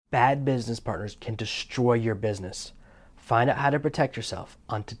Bad business partners can destroy your business. Find out how to protect yourself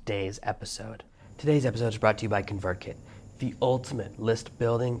on today's episode. Today's episode is brought to you by ConvertKit, the ultimate list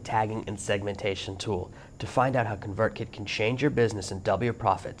building, tagging, and segmentation tool. To find out how ConvertKit can change your business and double your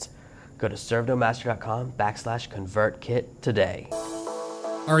profits, go to servenomaster.com/ConvertKit today.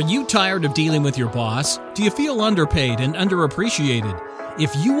 Are you tired of dealing with your boss? Do you feel underpaid and underappreciated?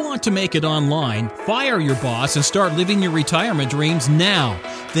 If you want to make it online, fire your boss and start living your retirement dreams now,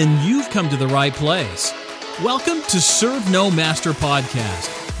 then you've come to the right place. Welcome to Serve No Master Podcast,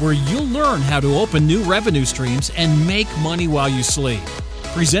 where you'll learn how to open new revenue streams and make money while you sleep.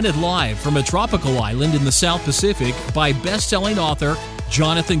 Presented live from a tropical island in the South Pacific by best-selling author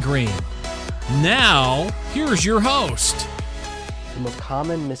Jonathan Green. Now, here's your host. The most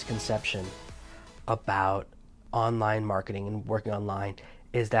common misconception about online marketing and working online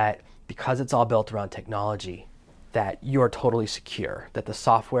is that because it's all built around technology, that you're totally secure, that the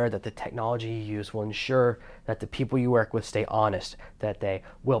software, that the technology you use will ensure that the people you work with stay honest, that they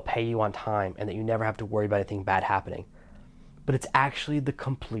will pay you on time, and that you never have to worry about anything bad happening. But it's actually the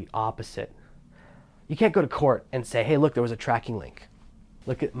complete opposite. You can't go to court and say, hey, look, there was a tracking link.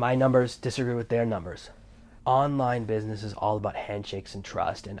 Look at my numbers, disagree with their numbers. Online business is all about handshakes and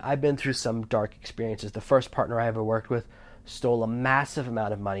trust, and I've been through some dark experiences. The first partner I ever worked with stole a massive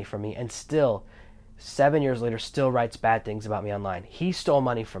amount of money from me, and still, 7 years later, still writes bad things about me online. He stole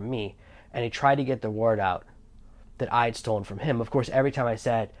money from me, and he tried to get the word out that I'd stolen from him. Of course, every time I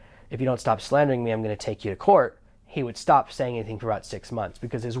said, if you don't stop slandering me, I'm going to take you to court, he would stop saying anything for about 6 months,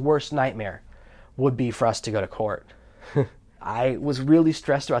 because his worst nightmare would be for us to go to court. I was really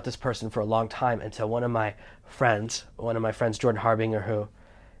stressed about this person for a long time until one of my friends, Jordan Harbinger, who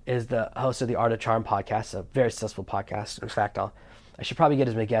is the host of the Art of Charm podcast, a very successful podcast. In fact, I should probably get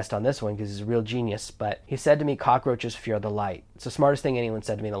him as a guest on this one because he's a real genius. But he said to me, cockroaches fear the light. It's the smartest thing anyone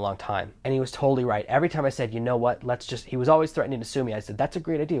said to me in a long time. And he was totally right. Every time I said, you know what, he was always threatening to sue me. I said, that's a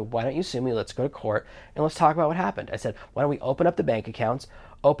great idea. Why don't you sue me? Let's go to court and let's talk about what happened. I said, why don't we open up the bank accounts,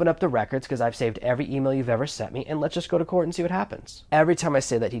 open up the records, because I've saved every email you've ever sent me, and let's just go to court and see what happens. Every time I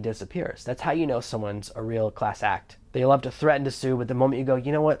say that, he disappears. That's how you know someone's a real class act. They love to threaten to sue, but the moment you go,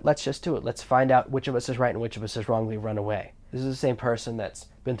 you know what, let's just do it. Let's find out which of us is right and which of us is wrong, we run away. This is the same person that's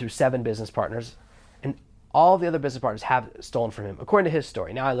been through 7 business partners, and all the other business partners have stolen from him, according to his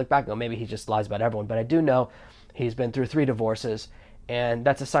story. Now I look back and go, maybe he just lies about everyone, but I do know he's been through 3 divorces, and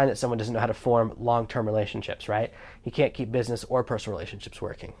that's a sign that someone doesn't know how to form long-term relationships, right? He can't keep business or personal relationships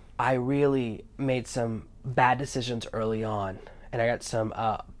working. I really made some bad decisions early on, and I got some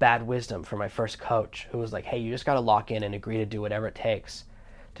bad wisdom from my first coach, who was like, hey, you just got to lock in and agree to do whatever it takes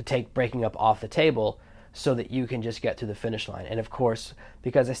to take breaking up off the table so that you can just get to the finish line. And of course,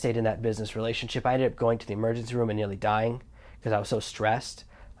 because I stayed in that business relationship, I ended up going to the emergency room and nearly dying because I was so stressed.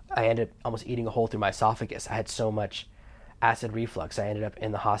 I ended up almost eating a hole through my esophagus. I had so much acid reflux. I ended up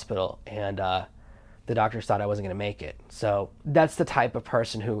in the hospital, and the doctors thought I wasn't going to make it. So that's the type of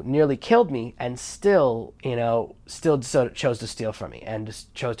person who nearly killed me and still chose to steal from me and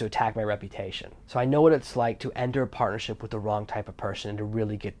just chose to attack my reputation. So I know what it's like to enter a partnership with the wrong type of person and to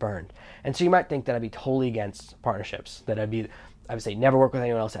really get burned. And so you might think that I'd be totally against partnerships, that I would say never work with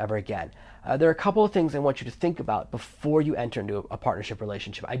anyone else ever again. There are a couple of things I want you to think about before you enter into a partnership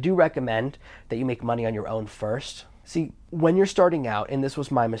relationship. I do recommend that you make money on your own first. See, when you're starting out, and this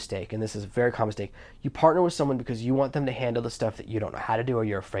was my mistake, and this is a very common mistake, you partner with someone because you want them to handle the stuff that you don't know how to do or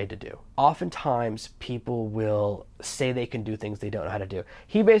you're afraid to do. Oftentimes, people will say they can do things they don't know how to do.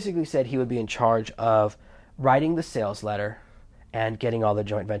 He basically said he would be in charge of writing the sales letter and getting all the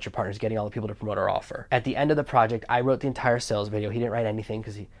joint venture partners, getting all the people to promote our offer. At the end of the project, I wrote the entire sales video. He didn't write anything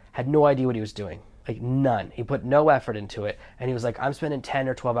because he had no idea what he was doing. Like none. He put no effort into it. And he was like, I'm spending 10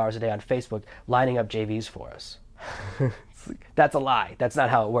 or 12 hours a day on Facebook lining up JVs for us. That's a lie. That's not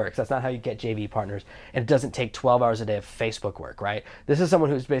how it works. That's not how you get JV partners. And it doesn't take 12 hours a day of Facebook work, right? This is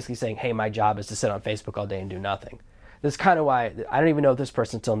someone who's basically saying, hey, my job is to sit on Facebook all day and do nothing. This is kind of why I don't even know if this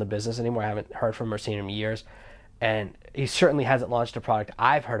person's still in the business anymore. I haven't heard from him or seen him in years. And he certainly hasn't launched a product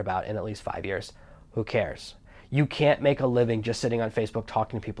I've heard about in at least 5 years. Who cares? You can't make a living just sitting on Facebook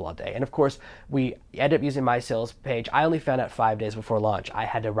talking to people all day. And of course, we ended up using my sales page. I only found out 5 days before launch. I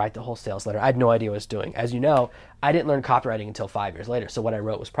had to write the whole sales letter. I had no idea what I was doing. As you know, I didn't learn copywriting until 5 years later. So what I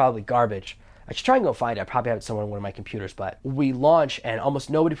wrote was probably garbage. I should try and go find it. I probably have it somewhere on one of my computers. But we launched and almost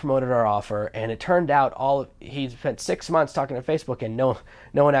nobody promoted our offer. And it turned out he spent 6 months talking to Facebook and no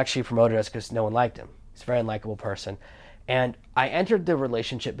one actually promoted us because no one liked him. He's a very unlikable person. And I entered the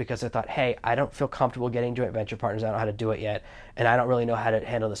relationship because I thought, hey, I don't feel comfortable getting joint venture partners. I don't know how to do it yet. And I don't really know how to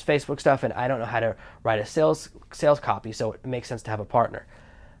handle this Facebook stuff. And I don't know how to write a sales copy. So it makes sense to have a partner.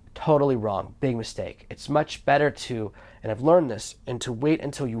 Totally wrong. Big mistake. It's much better to, and I've learned this, and to wait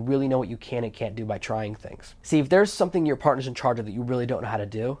until you really know what you can and can't do by trying things. See, if there's something your partner's in charge of that you really don't know how to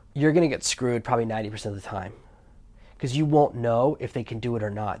do, you're going to get screwed probably 90% of the time. Because you won't know if they can do it or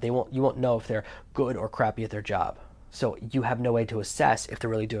not. You won't know if they're good or crappy at their job. So you have no way to assess if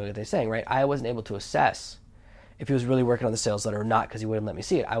they're really doing what they're saying, right? I wasn't able to assess if he was really working on the sales letter or not because he wouldn't let me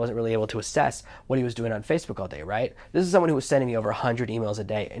see it. I wasn't really able to assess what he was doing on Facebook all day, right? This is someone who was sending me over 100 emails a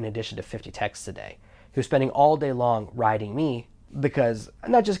day in addition to 50 texts a day. He was spending all day long riding me because,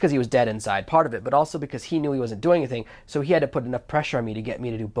 not just because he was dead inside, part of it, but also because he knew he wasn't doing anything, so he had to put enough pressure on me to get me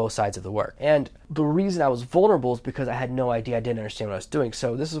to do both sides of the work. And the reason I was vulnerable is because I had no idea, I didn't understand what I was doing.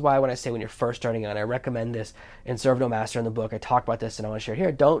 So this is why when I say when you're first starting out, I recommend this in Serve No Master in the book, I talk about this and I want to share it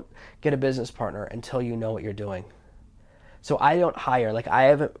here, don't get a business partner until you know what you're doing. So I don't hire, I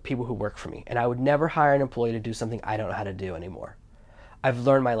have people who work for me, and I would never hire an employee to do something I don't know how to do anymore. I've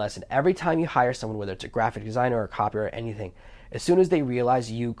learned my lesson. Every time you hire someone, whether it's a graphic designer or a copywriter or anything, as soon as they realize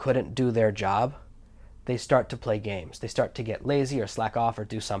you couldn't do their job, they start to play games. They start to get lazy or slack off or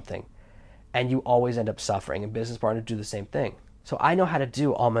do something. And you always end up suffering, and business partners do the same thing. So I know how to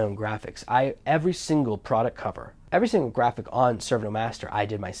do all my own graphics. Every single product cover, every single graphic on Serve No Master, I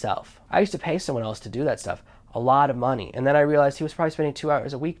did myself. I used to pay someone else to do that stuff, a lot of money. And then I realized he was probably spending 2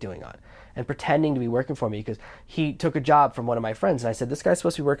 hours a week doing it and pretending to be working for me because he took a job from one of my friends. And I said, this guy's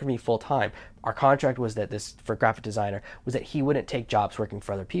supposed to be working for me full time. Our contract was that for graphic designer, was that he wouldn't take jobs working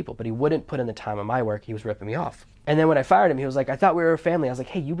for other people, but he wouldn't put in the time on my work. He was ripping me off. And then when I fired him, he was like, I thought we were a family. I was like,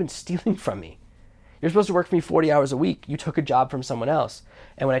 hey, you've been stealing from me. You're supposed to work for me 40 hours a week. You took a job from someone else.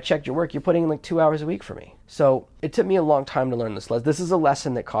 And when I checked your work, you're putting in 2 hours a week for me. So it took me a long time to learn this lesson. This is a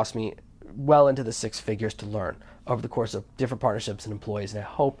lesson that cost me well into the 6 figures to learn over the course of different partnerships and employees. And I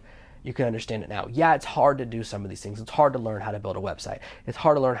hope you can understand it now. Yeah, it's hard to do some of these things. It's hard to learn how to build a website. It's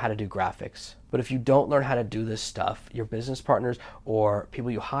hard to learn how to do graphics. But if you don't learn how to do this stuff, your business partners or people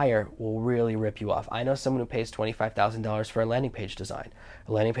you hire will really rip you off. I know someone who pays $25,000 for a landing page design.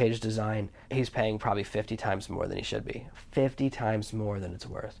 A landing page design, he's paying probably 50 times more than he should be. 50 times more than it's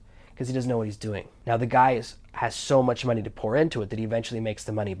worth because he doesn't know what he's doing. Now, the guy has so much money to pour into it that he eventually makes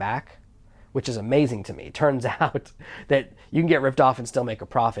the money back, which is amazing to me. It turns out that you can get ripped off and still make a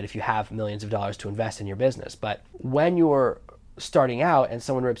profit if you have millions of dollars to invest in your business. But when you're starting out and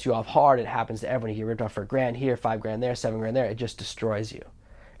someone rips you off hard, it happens to everyone. You get ripped off for $1,000 here, $5,000 there, $7,000 there. It just destroys you.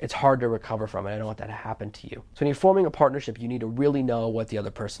 It's hard to recover from it. I don't want that to happen to you. So when you're forming a partnership, you need to really know what the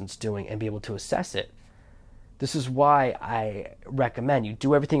other person's doing and be able to assess it. This is why I recommend you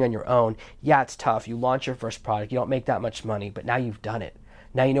do everything on your own. Yeah, it's tough. You launch your first product. You don't make that much money, but now you've done it.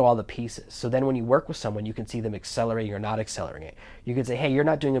 Now you know all the pieces. So then when you work with someone, you can see them accelerating or not accelerating it. You can say, hey, you're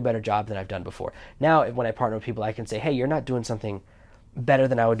not doing a better job than I've done before. Now, when I partner with people, I can say, hey, you're not doing something better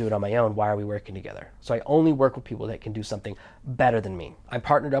than I would do it on my own. Why are we working together? So I only work with people that can do something better than me. I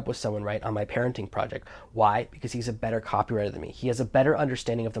partnered up with someone, right, on my parenting project. Why? Because he's a better copywriter than me. He has a better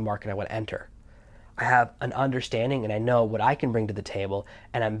understanding of the market I want to enter. I have an understanding and I know what I can bring to the table,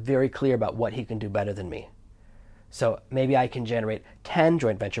 and I'm very clear about what he can do better than me. So maybe I can generate 10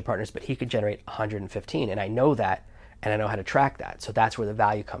 joint venture partners, but he could generate 115. And I know that, and I know how to track that. So that's where the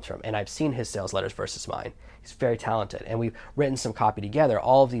value comes from. And I've seen his sales letters versus mine. He's very talented. And we've written some copy together.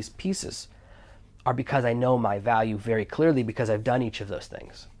 All of these pieces are because I know my value very clearly because I've done each of those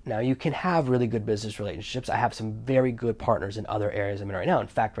things. Now, you can have really good business relationships. I have some very good partners in other areas I'm in right now. In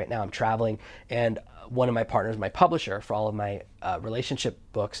fact, right now I'm traveling, and one of my partners, my publisher for all of my relationship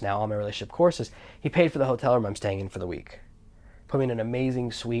books now, all my relationship courses, he paid for the hotel room I'm staying in for the week. Put me in an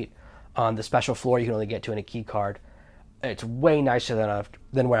amazing suite on the special floor you can only get to in a key card. It's way nicer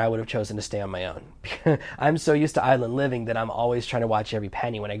than where I would have chosen to stay on my own. I'm so used to island living that I'm always trying to watch every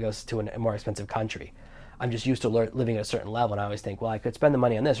penny when I go to a more expensive country. I'm just used to living at a certain level, and I always think, well, I could spend the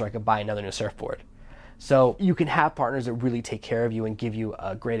money on this, or I could buy another new surfboard. So you can have partners that really take care of you and give you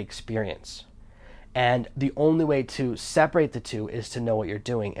a great experience. And the only way to separate the two is to know what you're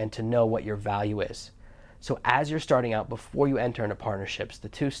doing and to know what your value is. So as you're starting out, before you enter into partnerships, the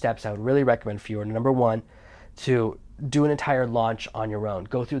 2 steps I would really recommend for you are, number 1, to do an entire launch on your own.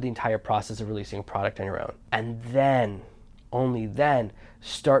 Go through the entire process of releasing a product on your own. And then, only then,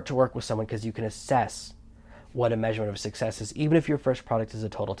 start to work with someone, because you can assess what a measurement of success is. Even if your first product is a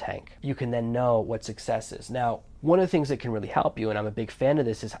total tank, you can then know what success is. Now, one of the things that can really help you, and I'm a big fan of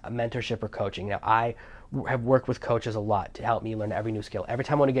this, is mentorship or coaching. Now, I have worked with coaches a lot to help me learn every new skill. Every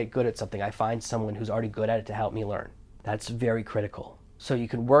time I want to get good at something, I find someone who's already good at it to help me learn. That's very critical. So you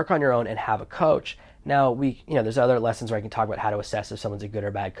can work on your own and have a coach. Now, there's other lessons where I can talk about how to assess if someone's a good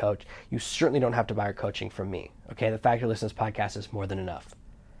or bad coach. You certainly don't have to buy your coaching from me. Okay, the fact you're listening to this podcast is more than enough.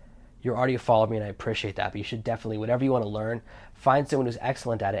 You're already a follower of me and I appreciate that, but you should definitely, whatever you want to learn, find someone who's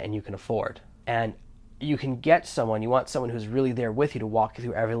excellent at it and you can afford. And you can get someone, you want someone who's really there with you to walk you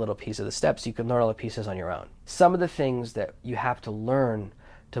through every little piece of the steps so you can learn all the pieces on your own. Some of the things that you have to learn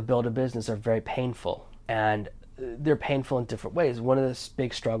to build a business are very painful, and they're painful in different ways. One of the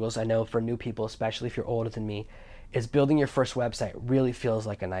big struggles I know for new people, especially if you're older than me, is building your first website really feels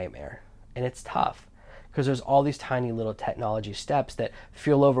like a nightmare. And it's tough because there's all these tiny little technology steps that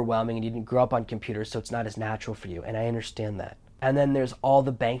feel overwhelming and you didn't grow up on computers, so it's not as natural for you. And I understand that. And then there's all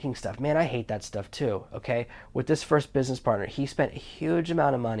the banking stuff. Man, I hate that stuff too, okay? With this first business partner, he spent a huge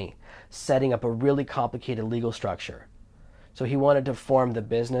amount of money setting up a really complicated legal structure. So he wanted to form the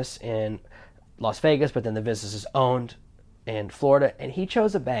business in Las Vegas, but then the business is owned in Florida, and he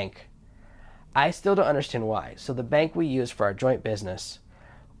chose a bank. I still don't understand why. So the bank we used for our joint business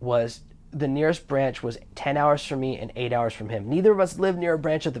was, the nearest branch was 10 hours from me and 8 hours from him. Neither of us lived near a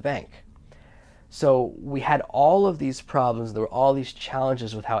branch of the bank. So we had all of these problems. There were all these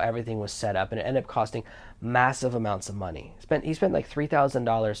challenges with how everything was set up, and it ended up costing massive amounts of money. He spent like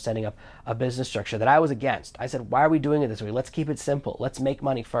 $3,000 setting up a business structure that I was against. I said, why are we doing it this way? Let's keep it simple. Let's make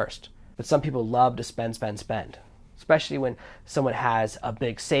money first. But some people love to spend, especially when someone has a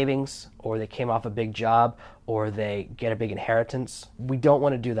big savings or they came off a big job or they get a big inheritance. We don't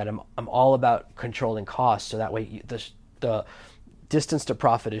want to do that. I'm all about controlling costs so that way the distance to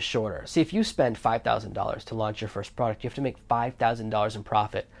profit is shorter. See, if you spend $5,000 to launch your first product, you have to make $5,000 in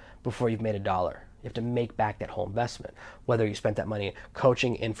profit before you've made $1. You have to make back that whole investment, whether you spent that money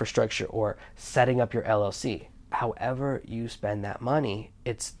coaching, infrastructure, or setting up your LLC. However you spend that money,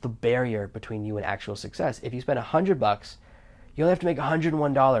 it's the barrier between you and actual success. If you spend $100, you only have to make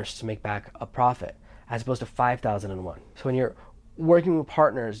 $101 to make back a profit, as opposed to $5,001. So when you're working with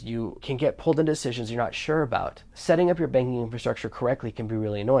partners, you can get pulled into decisions you're not sure about. Setting up your banking infrastructure correctly can be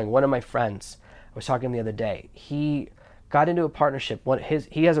really annoying. One of my friends, I was talking to him the other day, he got into a partnership.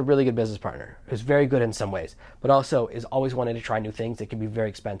 He has a really good business partner who's very good in some ways, but also is always wanting to try new things that can be very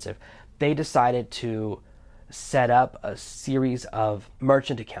expensive. They decided to set up a series of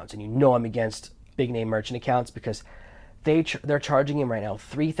merchant accounts, and I'm against big name merchant accounts because they're charging him right now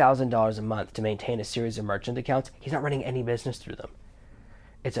 $3,000 a month to maintain a series of merchant accounts. He's not running any business through them.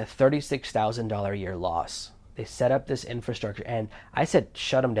 It's a $36,000 a year loss. They set up this infrastructure, and I said,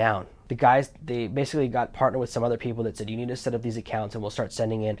 shut them down. The guys, they basically got partnered with some other people that said, you need to set up these accounts and we'll start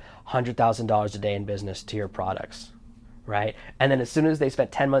sending in $100,000 a day in business to your products, right? And then as soon as they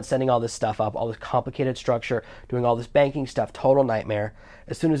spent 10 months setting all this stuff up, all this complicated structure, doing all this banking stuff, total nightmare,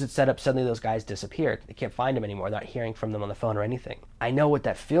 as soon as it's set up, suddenly those guys disappeared. They can't find them anymore, not hearing from them on the phone or anything. I know what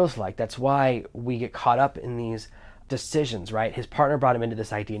that feels like. That's why we get caught up in these decisions, right? His partner brought him into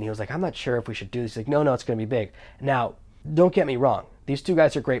this idea and he was like, I'm not sure if we should do this. He's like, no, it's going to be big. Now, don't get me wrong. These two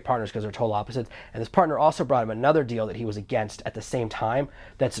guys are great partners because they're total opposites. And this partner also brought him another deal that he was against at the same time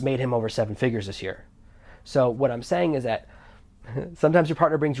that's made him over 7 figures this year. So what I'm saying is that sometimes your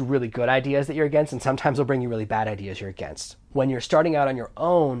partner brings you really good ideas that you're against, and sometimes they'll bring you really bad ideas you're against. When you're starting out on your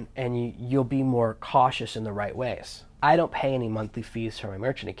own, and you'll be more cautious in the right ways. I don't pay any monthly fees for my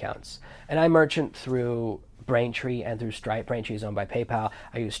merchant accounts, and I merchant through Braintree and through Stripe. Braintree is owned by PayPal.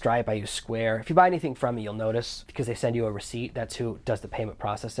 I use Stripe, I use Square. If you buy anything from me, you'll notice because they send you a receipt. That's who does the payment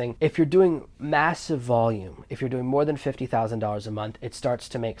processing. If you're doing massive volume, if you're doing more than $50,000 a month, it starts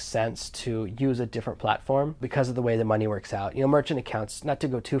to make sense to use a different platform because of the way the money works out. Merchant accounts, not to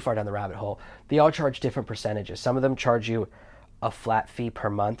go too far down the rabbit hole, they all charge different percentages. Some of them charge you a flat fee per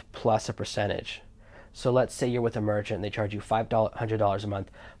month plus a percentage. So let's say you're with a merchant and they charge you $500 a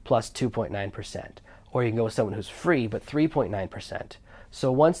month plus 2.9%. Or you can go with someone who's free, but 3.9%.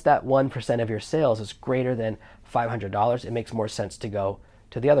 So once that 1% of your sales is greater than $500, it makes more sense to go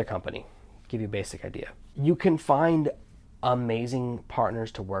to the other company. Give you a basic idea. You can find amazing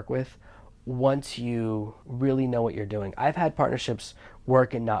partners to work with once you really know what you're doing. I've had partnerships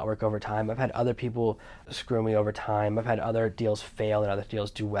work and not work over time. I've had other people screw me over time. I've had other deals fail and other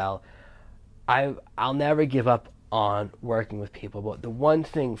deals do well. I'll never give up on working with people. But the one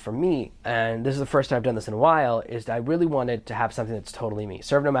thing for me, and this is the first time I've done this in a while, is that I really wanted to have something that's totally me.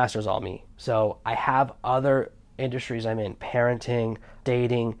 Serve No Master is all me. So I have other industries I'm in, parenting,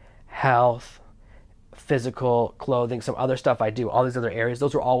 dating, health, physical, clothing, some other stuff I do, all these other areas.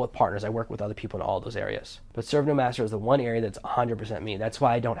 Those are all with partners. I work with other people in all those areas. But Serve No Master is the one area that's 100% me. That's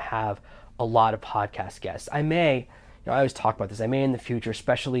why I don't have a lot of podcast guests. I may, I always talk about this, I may in the future,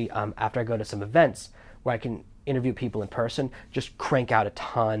 especially after I go to some events where I can interview people in person, just crank out a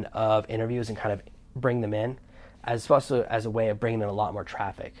ton of interviews and kind of bring them in, as also as a way of bringing in a lot more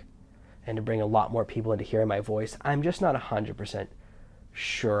traffic and to bring a lot more people into hearing my voice. I'm just not 100%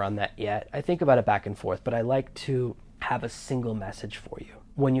 sure on that yet. I think about it back and forth, but I like to have a single message for you.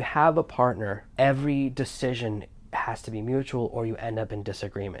 When you have a partner, every decision has to be mutual or you end up in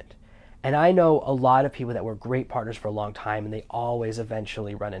disagreement. And I know a lot of people that were great partners for a long time and they always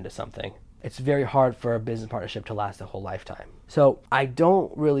eventually run into something. It's very hard for a business partnership to last a whole lifetime. So I'm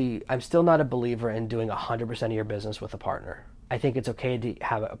still not a believer in doing 100% of your business with a partner. I think it's okay to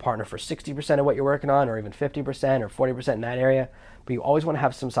have a partner for 60% of what you're working on, or even 50% or 40% in that area, but you always want to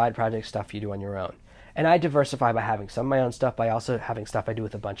have some side project stuff you do on your own. And I diversify by having some of my own stuff, by also having stuff I do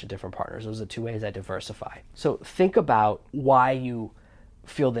with a bunch of different partners. Those are the two ways I diversify. So think about why you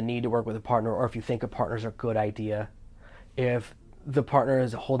feel the need to work with a partner, or if you think a partner's a good idea, if the partner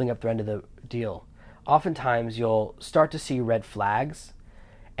is holding up their end of the deal. Oftentimes you'll start to see red flags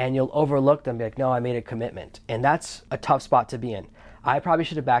and you'll overlook them and be like, no, I made a commitment. And that's a tough spot to be in. I probably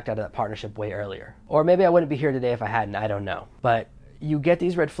should have backed out of that partnership way earlier. Or maybe I wouldn't be here today if I hadn't, I don't know. But you get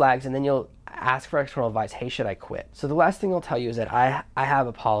these red flags and then you'll ask for external advice. Hey, should I quit? So the last thing I'll tell you is that I have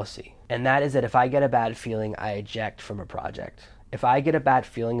a policy. And that is that if I get a bad feeling, I eject from a project. If I get a bad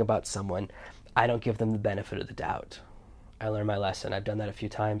feeling about someone, I don't give them the benefit of the doubt. I learned my lesson. I've done that a few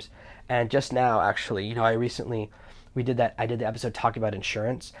times. And just now, actually, I did the episode talking about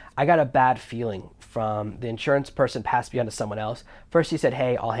insurance. I got a bad feeling from the insurance person passed me on to someone else. First he said,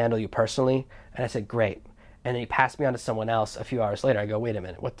 hey, I'll handle you personally. And I said, great. And then he passed me on to someone else a few hours later. I go, wait a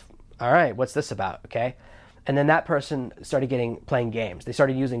minute, all right, what's this about, okay? And then that person started playing games. They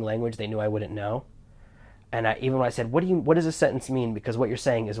started using language they knew I wouldn't know. And even when I said, what does this sentence mean? Because what you're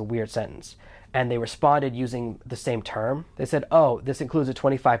saying is a weird sentence. And they responded using the same term. They said, oh, this includes a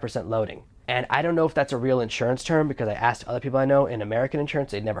 25% loading. And I don't know if that's a real insurance term because I asked other people I know in American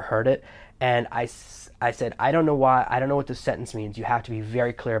insurance, they'd never heard it. And I said, I don't know why, I don't know what this sentence means. You have to be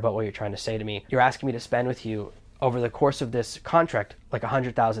very clear about what you're trying to say to me. You're asking me to spend with you over the course of this contract like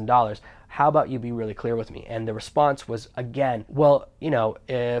 $100,000. How about you be really clear with me? And the response was, again, well,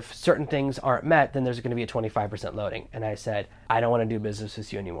 if certain things aren't met, then there's going to be a 25% loading. And I said, I don't want to do business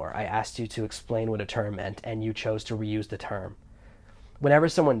with you anymore. I asked you to explain what a term meant, and you chose to reuse the term. Whenever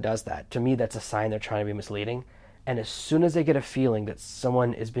someone does that, to me, that's a sign they're trying to be misleading. And as soon as I get a feeling that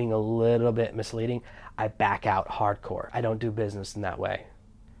someone is being a little bit misleading, I back out hardcore. I don't do business in that way.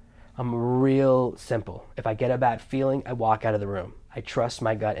 I'm real simple. If I get a bad feeling, I walk out of the room. I trust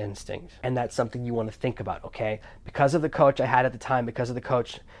my gut instinct. And that's something you want to think about, okay? Because of the coach I had at the time, because of the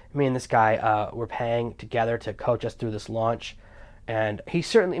coach, me and this guy were paying together to coach us through this launch. And he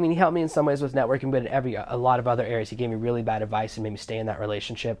certainly, he helped me in some ways with networking, but in a lot of other areas, he gave me really bad advice and made me stay in that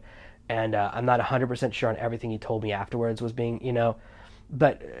relationship. And I'm not 100% sure on everything he told me afterwards was being,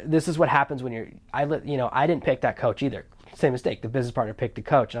 but this is what happens when I didn't pick that coach either. Same mistake. The business partner picked the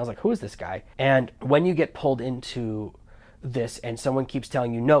coach. And I was like, who is this guy? And when you get pulled into this and someone keeps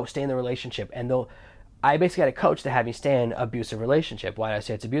telling you, no, stay in the relationship. And I basically had a coach that had me stay in an abusive relationship. Why did I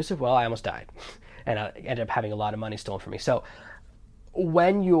say it's abusive? Well, I almost died. And I ended up having a lot of money stolen from me. So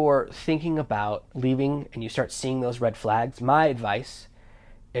when you're thinking about leaving and you start seeing those red flags, my advice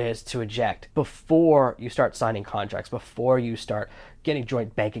is to eject before you start signing contracts, before you start getting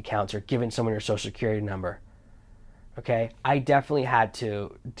joint bank accounts or giving someone your social security number. Okay? I definitely had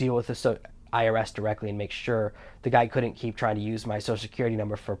to deal with the IRS directly and make sure the guy couldn't keep trying to use my social security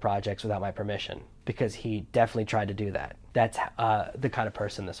number for projects without my permission, because he definitely tried to do that. That's the kind of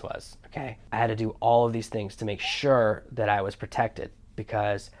person this was. Okay? I had to do all of these things to make sure that I was protected,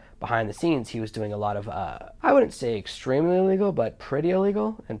 because behind the scenes, he was doing a lot of, I wouldn't say extremely illegal, but pretty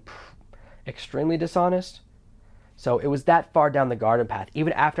illegal and extremely dishonest. So it was that far down the garden path.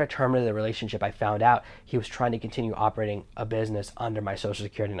 Even after I terminated the relationship, I found out he was trying to continue operating a business under my social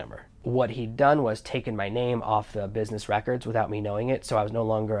security number. What he'd done was taken my name off the business records without me knowing it, so I was no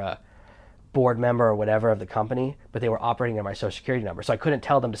longer a board member or whatever of the company, but they were operating under my social security number. So I couldn't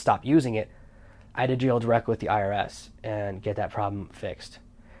tell them to stop using it. I had to deal directly with the IRS and get that problem fixed.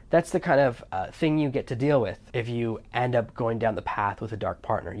 That's the kind of thing you get to deal with if you end up going down the path with a dark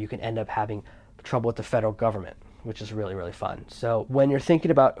partner. You can end up having trouble with the federal government, which is really, really fun. So when you're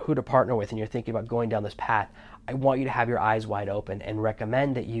thinking about who to partner with and you're thinking about going down this path, I want you to have your eyes wide open and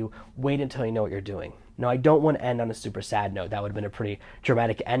recommend that you wait until you know what you're doing. Now, I don't want to end on a super sad note. That would have been a pretty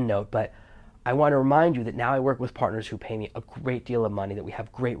dramatic end note, but I want to remind you that now I work with partners who pay me a great deal of money, that we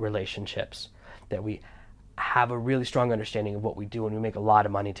have great relationships, that we have a really strong understanding of what we do, and we make a lot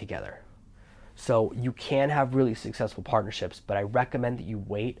of money together. So you can have really successful partnerships, but I recommend that you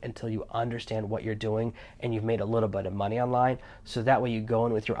wait until you understand what you're doing and you've made a little bit of money online, so that way you go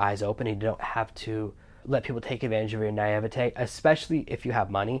in with your eyes open and you don't have to let people take advantage of your naivete, especially if you have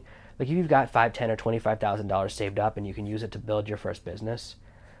money. Like if you've got $5, $10, or $25,000 saved up and you can use it to build your first business,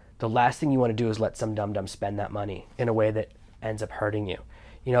 the last thing you want to do is let some dum-dum spend that money in a way that ends up hurting you.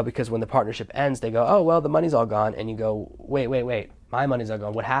 Because when the partnership ends, they go, oh, well, the money's all gone. And you go, wait, my money's all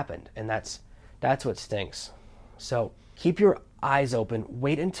gone. What happened? And that's what stinks. So keep your eyes open.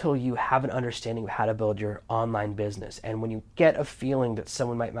 Wait until you have an understanding of how to build your online business. And when you get a feeling that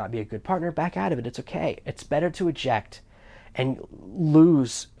someone might not be a good partner, back out of it. It's okay. It's better to eject and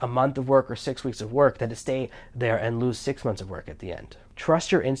lose a month of work or 6 weeks of work than to stay there and lose 6 months of work at the end.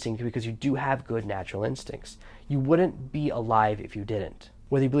 Trust your instinct because you do have good natural instincts. You wouldn't be alive if you didn't.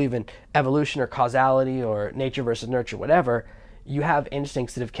 Whether you believe in evolution or causality or nature versus nurture, whatever, you have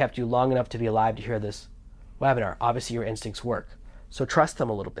instincts that have kept you long enough to be alive to hear this webinar. Obviously, your instincts work. So trust them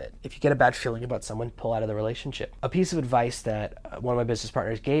a little bit. If you get a bad feeling about someone, pull out of the relationship. A piece of advice that one of my business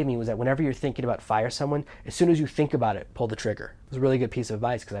partners gave me was that whenever you're thinking about fire someone, as soon as you think about it, pull the trigger. It was a really good piece of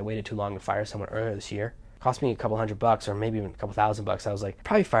advice because I waited too long to fire someone earlier this year. It cost me a couple $100 or maybe even a couple $1,000. I was like,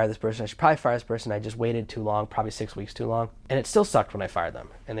 probably fire this person. I should probably fire this person. I just waited too long, probably 6 weeks too long. And it still sucked when I fired them.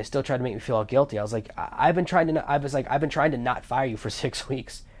 And they still tried to make me feel all guilty. I was like, I've been trying to not fire you for 6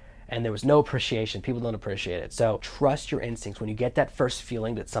 weeks. And there was no appreciation. People don't appreciate it. So trust your instincts. When you get that first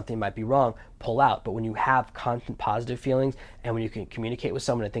feeling that something might be wrong, pull out. But when you have constant positive feelings and when you can communicate with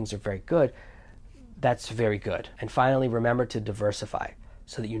someone and things are very good, that's very good. And finally, remember to diversify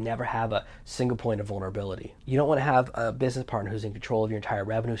so that you never have a single point of vulnerability. You don't want to have a business partner who's in control of your entire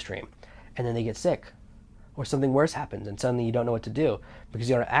revenue stream and then they get sick or something worse happens and suddenly you don't know what to do because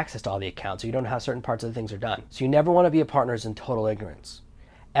you don't have access to all the accounts or you don't know how certain parts of the things are done. So you never want to be a partner who's in total ignorance.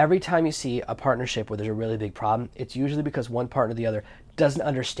 Every time you see a partnership where there's a really big problem, it's usually because one partner or the other doesn't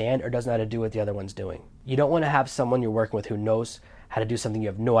understand or doesn't know how to do what the other one's doing. You don't want to have someone you're working with who knows how to do something you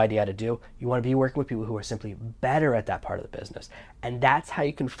have no idea how to do. You want to be working with people who are simply better at that part of the business. And that's how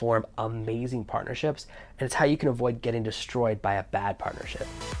you can form amazing partnerships, and it's how you can avoid getting destroyed by a bad partnership.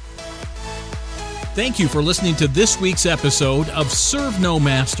 Thank you for listening to this week's episode of Serve No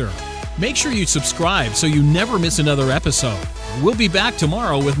Master. Make sure you subscribe so you never miss another episode. We'll be back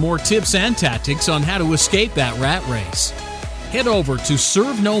tomorrow with more tips and tactics on how to escape that rat race. Head over to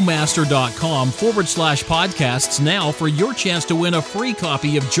servenomaster.com/podcasts now for your chance to win a free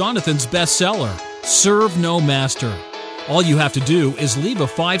copy of Jonathan's bestseller, Serve No Master. All you have to do is leave a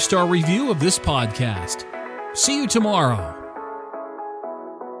 5-star review of this podcast. See you tomorrow.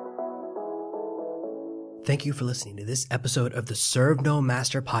 Thank you for listening to this episode of the Serve No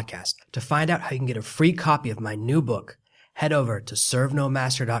Master podcast. To find out how you can get a free copy of my new book, head over to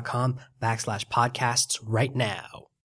servenomaster.com/podcasts right now.